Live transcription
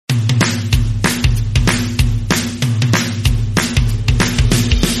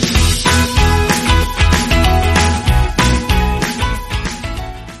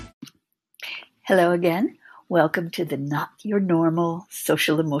Hello again. Welcome to the Not Your Normal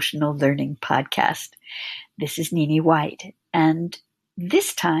Social Emotional Learning podcast. This is Nini White, and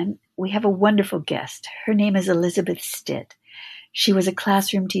this time we have a wonderful guest. Her name is Elizabeth Stitt. She was a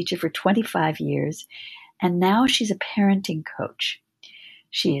classroom teacher for 25 years, and now she's a parenting coach.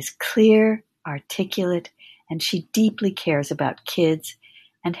 She is clear, articulate, and she deeply cares about kids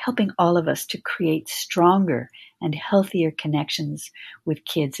and helping all of us to create stronger and healthier connections with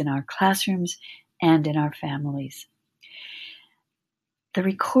kids in our classrooms and in our families. The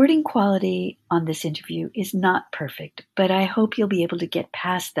recording quality on this interview is not perfect, but I hope you'll be able to get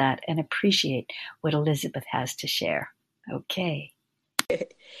past that and appreciate what Elizabeth has to share. Okay.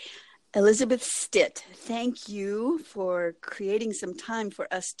 Elizabeth Stitt, thank you for creating some time for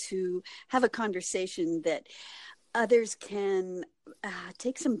us to have a conversation that others can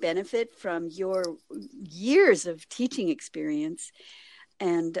take some benefit from your years of teaching experience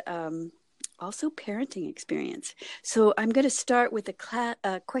and also parenting experience. So I'm going to start with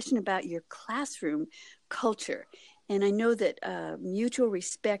a question about your classroom culture. And I know that mutual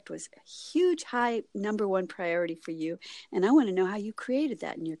respect was a huge, high, number one priority for you. And I want to know how you created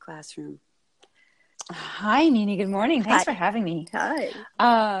that in your classroom. Hi, Nini. Good morning. Thanks for having me. Hi.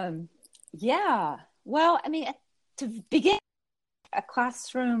 Yeah. Well, I mean, to begin, a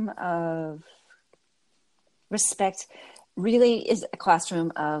classroom of respect really is a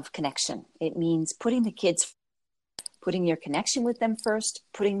classroom of connection. It means putting your connection with them first,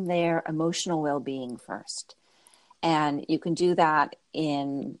 putting their emotional well-being first. And you can do that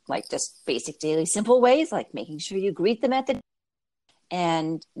in like just basic daily simple ways, like making sure you greet them at the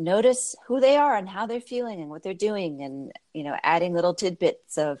and notice who they are and how they're feeling and what they're doing, and adding little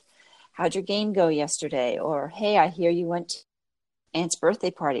tidbits of how'd your game go yesterday, or hey, I hear you went to Aunt's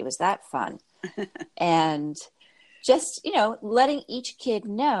birthday party, was that fun? And just letting each kid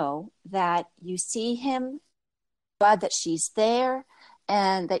know that you see him, glad that she's there,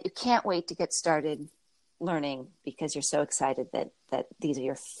 and that you can't wait to get started learning because you're so excited that these are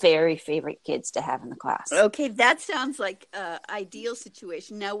your very favorite kids to have in the class. Okay, that sounds like an ideal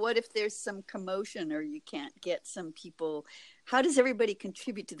situation. Now, what if there's some commotion or you can't get some people? How does everybody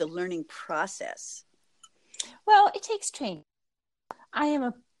contribute to the learning process? Well, it takes training. I am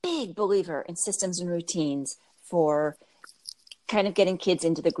a big believer in systems and routines for kind of getting kids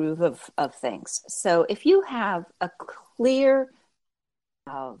into the groove of things. So if you have a clear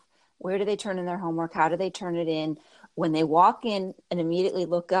of where do they turn in their homework? How do they turn it in? When they walk in and immediately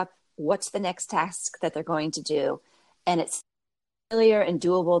look up, what's the next task that they're going to do? And it's familiar and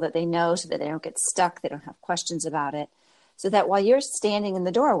doable that they know, so that they don't get stuck. They don't have questions about it. So that while you're standing in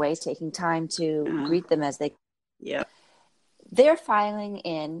the doorway, taking time to greet them as they, they're filing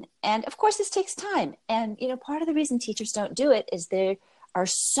in. And of course, this takes time. And, part of the reason teachers don't do it is they are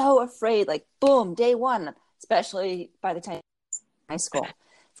so afraid, like, boom, day one, especially by the time high school.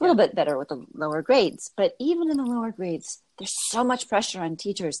 It's a little bit better with the lower grades, but even in the lower grades, there's so much pressure on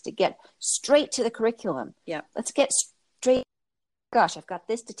teachers to get straight to the curriculum. Yeah. Let's get straight. Gosh, I've got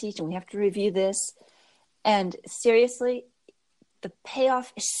this to teach and we have to review this. And seriously, the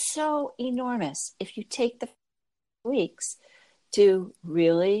payoff is so enormous if you take the weeks to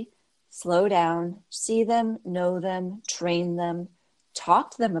really slow down, see them, know them, train them,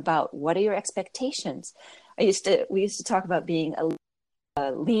 talk to them about what are your expectations. We used to talk about being a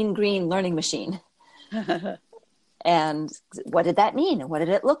lean green learning machine. And what did that mean? And what did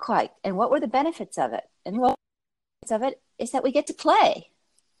it look like? And what were the benefits of it? And what benefits of it is that we get to play.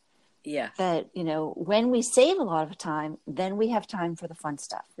 Yeah. That, when we save a lot of time, then we have time for the fun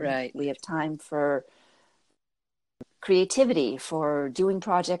stuff. Right. We have time for creativity, for doing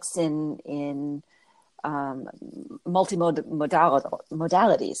projects in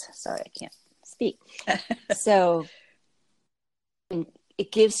modalities. Sorry, I can't speak. So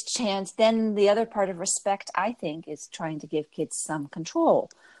it gives chance. Then the other part of respect, I think, is trying to give kids some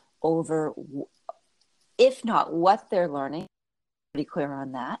control over, if not what they're learning, pretty clear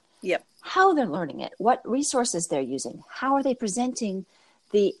on that. Yep. How they're learning it, what resources they're using, how are they presenting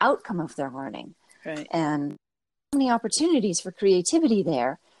the outcome of their learning. Right. And so many opportunities for creativity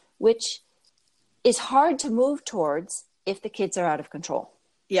there, which is hard to move towards if the kids are out of control.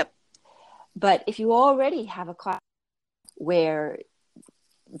 Yep. But if you already have a class where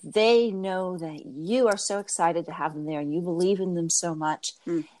they know that you are so excited to have them there and you believe in them so much,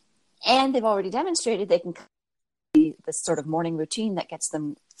 and they've already demonstrated they can be this sort of morning routine that gets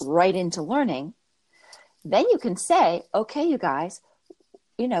them right into learning, then you can say, okay, you guys,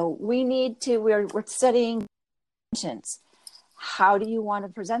 we're studying inventions. How do you want to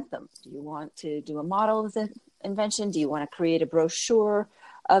present them? Do you want to do a model of the invention? Do you want to create a brochure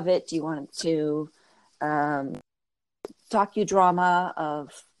of it? Do you want to docudrama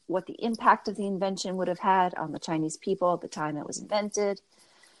of what the impact of the invention would have had on the Chinese people at the time it was invented?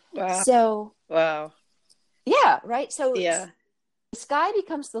 Wow. So, wow. yeah, right. So Yeah. the sky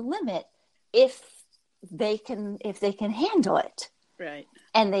becomes the limit if they can handle it. Right.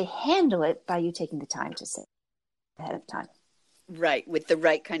 And they handle it by you taking the time to say ahead of time. Right. With the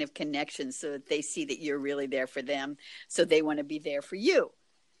right kind of connection so that they see that you're really there for them. So they want to be there for you.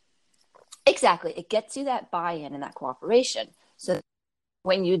 Exactly. It gets you that buy-in and that cooperation. So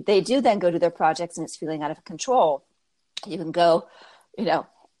when they do then go to their projects and it's feeling out of control, you can go,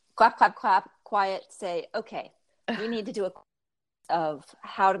 clap, clap, clap, quiet, say, okay, we need to do a of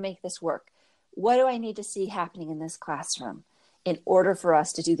how to make this work. What do I need to see happening in this classroom in order for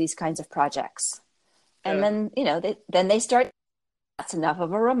us to do these kinds of projects? And then, then they start, that's enough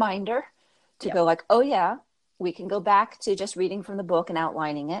of a reminder to go like, oh yeah, we can go back to just reading from the book and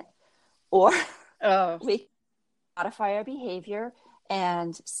outlining it. Or we modify our behavior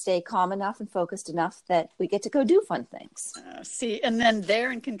and stay calm enough and focused enough that we get to go do fun things. See, and then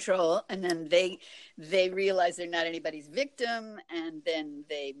they're in control, and then they realize they're not anybody's victim, and then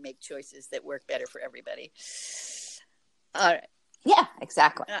they make choices that work better for everybody. All right. Yeah,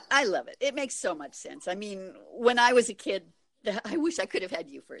 exactly. I love it. It makes so much sense. I mean, when I was a kid, I wish I could have had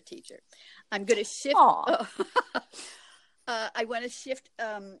you for a teacher. I'm going to shift. I want to shift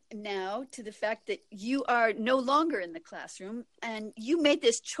now to the fact that you are no longer in the classroom, and you made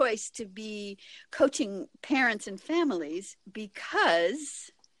this choice to be coaching parents and families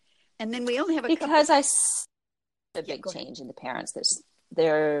because, and then we only have a big change in the parents.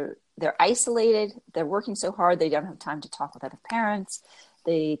 They're isolated. They're working so hard they don't have time to talk with other parents.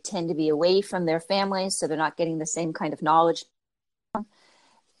 They tend to be away from their families, so they're not getting the same kind of knowledge.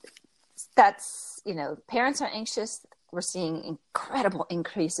 That's, parents are anxious. We're seeing incredible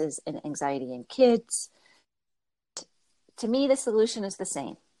increases in anxiety in kids. To me, the solution is the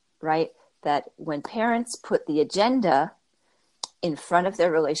same, right? That when parents put the agenda in front of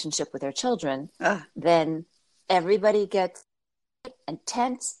their relationship with their children, then everybody gets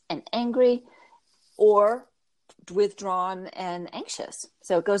tense and angry or withdrawn and anxious.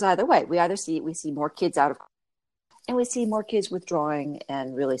 So it goes either way. We see more kids out of, and we see more kids withdrawing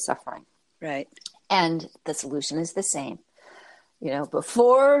and really suffering. Right. And the solution is the same.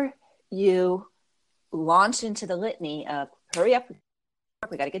 Before you launch into the litany of hurry up,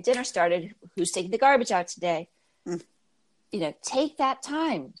 we got to get dinner started. Who's taking the garbage out today? Take that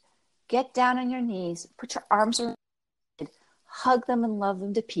time, get down on your knees, put your arms around, hug them and love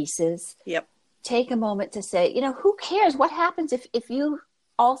them to pieces. Yep. Take a moment to say, who cares? What happens if you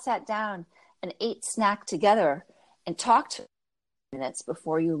all sat down and ate snack together and talked minutes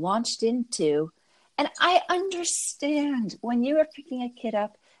before you launched into. And I understand when you are picking a kid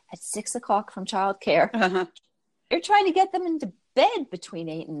up at 6:00 from childcare, you're trying to get them into bed between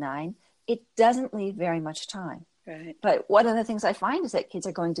 8 and 9. It doesn't leave very much time. Right. But one of the things I find is that kids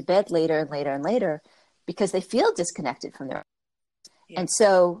are going to bed later and later and later because they feel disconnected from their, and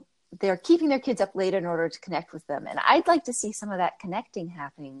so they're keeping their kids up later in order to connect with them. And I'd like to see some of that connecting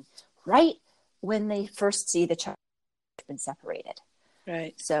happening right when they first see the child has been separated.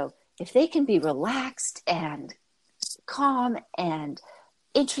 Right. So if they can be relaxed and calm and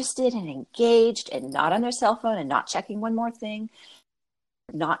interested and engaged and not on their cell phone and not checking one more thing,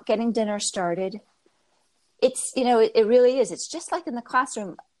 not getting dinner started, it's, it really is. It's just like in the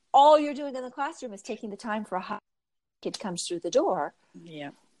classroom. All you're doing in the classroom is taking the time for a kid comes through the door.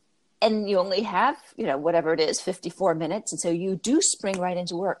 Yeah. And you only have, whatever it is, 54 minutes. And so you do spring right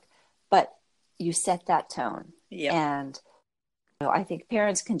into work, but you set that tone. Yeah. And I think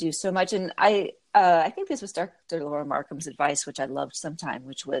parents can do so much. And I think this was Dr. Laura Markham's advice, which I loved sometime,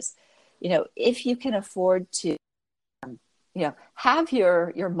 which was, if you can afford to, have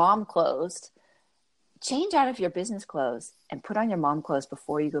your mom clothes, change out of your business clothes and put on your mom clothes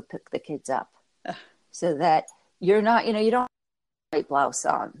before you go pick the kids up, so that you're not, you don't have a white blouse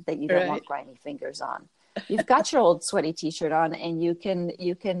on that you don't want grimy fingers on. You've got your old sweaty t-shirt on, and you can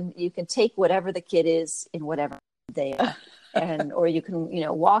take whatever the kid is in whatever they are. Or you can,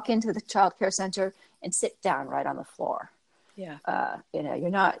 walk into the child care center and sit down right on the floor. Yeah. You're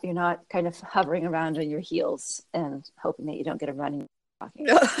not kind of hovering around on your heels and hoping that you don't get a running.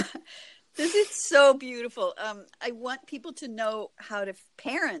 This is so beautiful. I want people to know how to,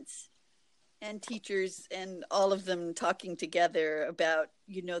 parents and teachers and all of them talking together about,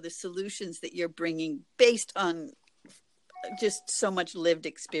 the solutions that you're bringing based on just so much lived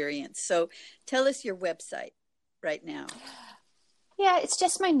experience. So tell us your website right now. Yeah, it's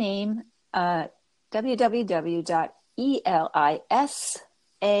just my name, www.elis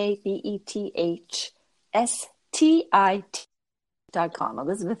ElizabethStit.com,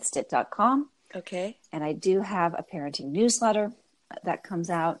 ElizabethStit.com. Okay. And I do have a parenting newsletter that comes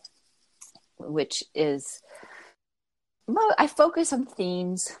out, which is, well, I focus on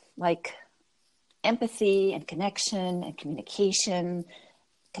themes like empathy and connection and communication,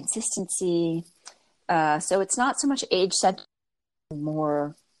 consistency. So it's not so much age-centered,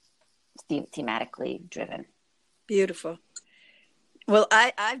 more thematically driven. Beautiful. Well,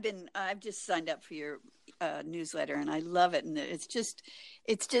 I've just signed up for your newsletter, and I love it. And it's just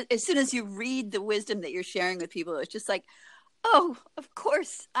as soon as you read the wisdom that you're sharing with people, it's just like, oh, of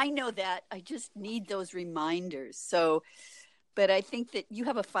course, I know that. I just need those reminders. So, but I think that you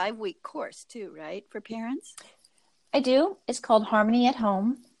have a 5-week course too, right, for parents? I do. It's called Harmony at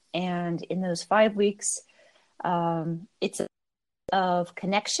Home. And in those 5 weeks, it's of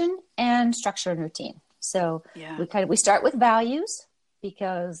connection and structure and routine. So we start with values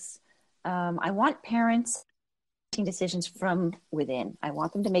because I want parents making decisions from within. I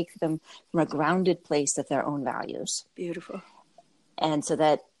want them to make them from a grounded place of their own values. Beautiful. And so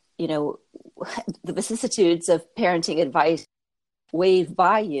that, the vicissitudes of parenting advice wave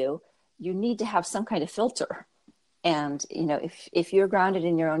by you, you need to have some kind of filter. And, if you're grounded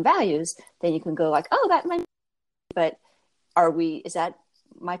in your own values, then you can go like, oh, that might, but is that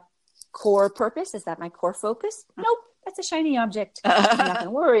my core purpose? Is that my core focus? Nope. That's a shiny object. I'm not going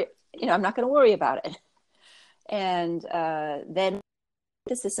to worry. I'm not going to worry about it. And then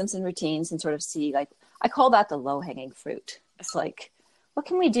the systems and routines and sort of see, like, I call that the low hanging fruit. It's like, what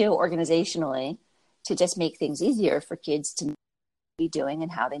can we do organizationally to just make things easier for kids to be doing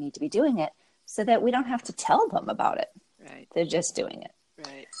and how they need to be doing it so that we don't have to tell them about it. Right. They're just doing it.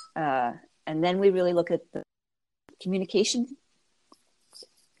 Right. And then we really look at the communication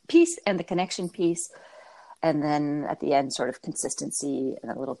piece and the connection piece. And then at the end, sort of consistency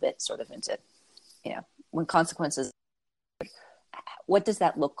and a little bit sort of into, when consequences, what does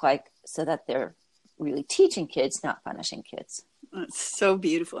that look like so that they're really teaching kids, not punishing kids? It's so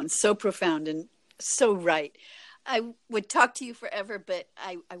beautiful and so profound and so right. I would talk to you forever, but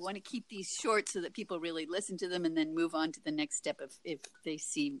I want to keep these short so that people really listen to them and then move on to the next step if they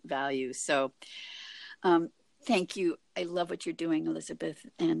see value. So thank you. I love what you're doing, Elizabeth,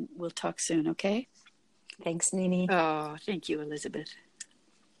 and we'll talk soon, okay? Thanks, Nini. Oh, thank you, Elizabeth.